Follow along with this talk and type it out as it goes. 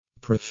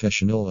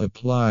Professional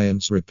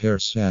Appliance Repair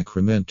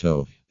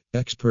Sacramento.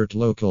 Expert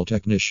local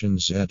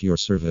technicians at your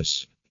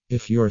service.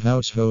 If your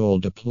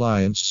household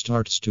appliance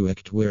starts to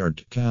act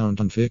weird,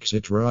 count on Fix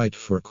It Right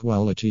for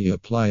quality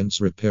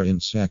appliance repair in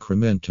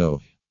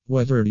Sacramento.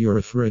 Whether your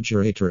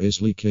refrigerator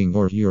is leaking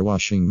or your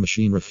washing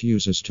machine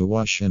refuses to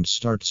wash and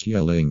starts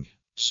yelling,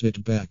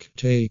 sit back,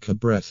 take a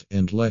breath,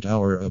 and let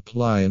our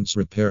appliance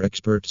repair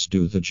experts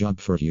do the job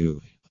for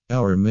you.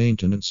 Our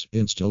maintenance,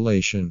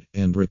 installation,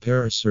 and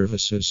repair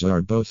services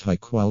are both high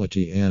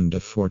quality and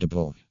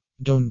affordable.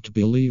 Don't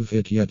believe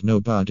it yet,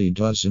 nobody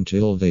does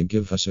until they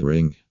give us a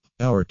ring.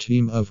 Our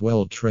team of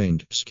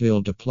well-trained,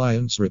 skilled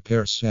appliance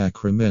repair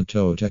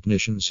Sacramento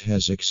technicians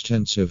has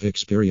extensive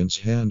experience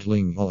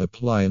handling all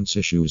appliance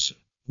issues.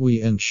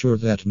 We ensure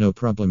that no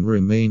problem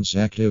remains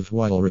active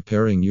while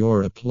repairing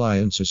your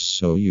appliances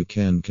so you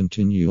can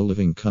continue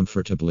living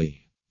comfortably.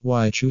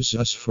 Why choose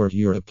us for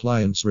your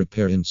appliance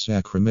repair in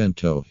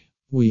Sacramento?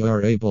 We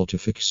are able to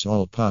fix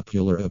all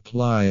popular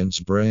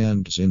appliance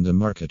brands in the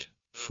market.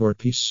 For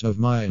peace of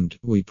mind,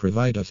 we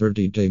provide a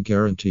 30-day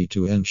guarantee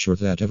to ensure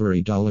that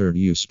every dollar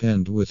you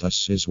spend with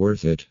us is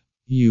worth it.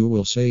 You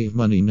will save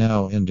money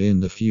now and in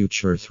the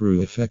future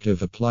through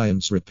effective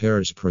appliance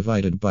repairs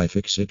provided by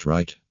Fix It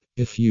Right.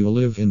 If you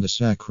live in the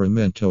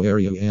Sacramento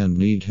area and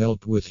need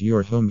help with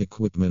your home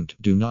equipment,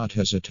 do not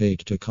hesitate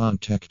to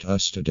contact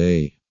us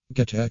today.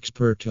 Get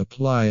expert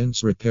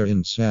appliance repair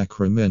in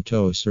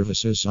Sacramento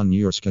services on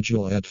your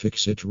schedule at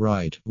Fix It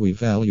Right. We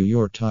value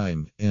your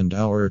time, and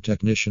our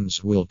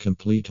technicians will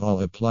complete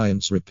all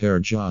appliance repair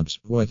jobs,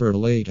 whether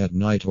late at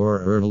night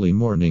or early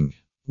morning.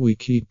 We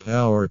keep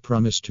our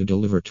promise to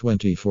deliver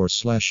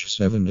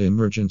 24/7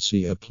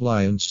 emergency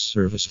appliance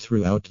service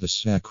throughout the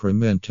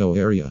Sacramento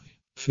area.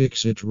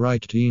 Fix It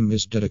Right team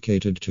is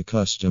dedicated to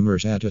customer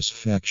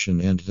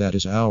satisfaction, and that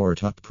is our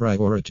top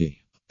priority.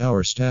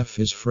 Our staff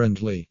is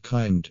friendly,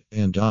 kind,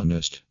 and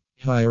honest.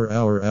 Hire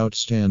our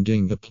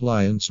outstanding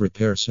appliance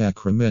repair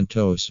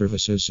Sacramento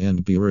services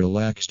and be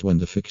relaxed when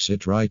the Fix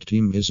It Right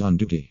team is on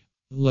duty.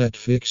 Let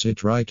Fix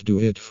It Right do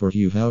it for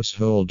you.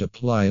 Household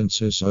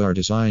appliances are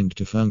designed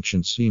to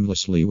function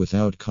seamlessly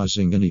without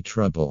causing any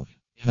trouble.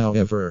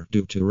 However,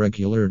 due to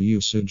regular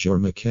usage or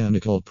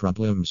mechanical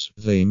problems,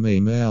 they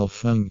may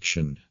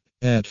malfunction.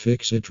 At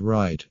Fix It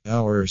Right,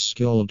 our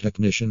skilled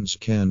technicians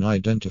can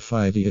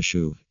identify the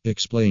issue,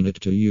 explain it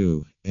to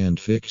you, and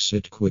fix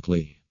it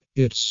quickly.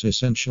 It's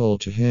essential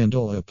to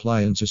handle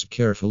appliances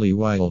carefully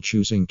while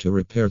choosing to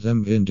repair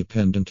them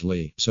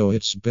independently, so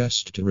it's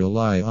best to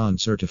rely on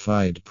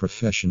certified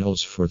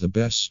professionals for the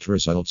best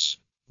results.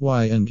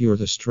 Why endure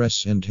the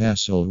stress and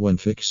hassle when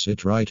Fix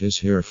It Right is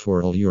here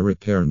for all your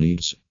repair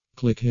needs?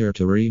 Click here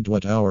to read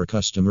what our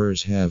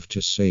customers have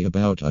to say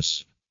about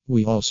us.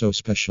 We also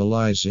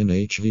specialize in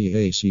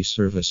HVAC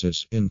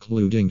services,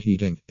 including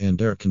heating and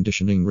air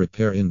conditioning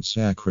repair in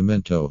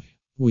Sacramento.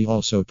 We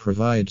also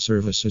provide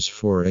services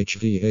for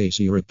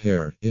HVAC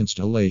repair,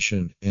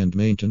 installation, and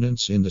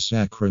maintenance in the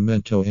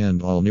Sacramento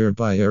and all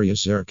nearby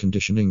areas. Air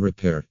conditioning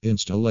repair,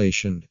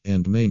 installation,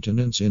 and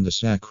maintenance in the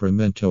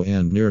Sacramento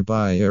and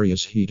nearby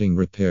areas. Heating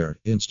repair,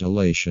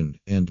 installation,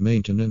 and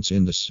maintenance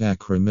in the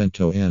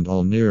Sacramento and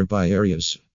all nearby areas.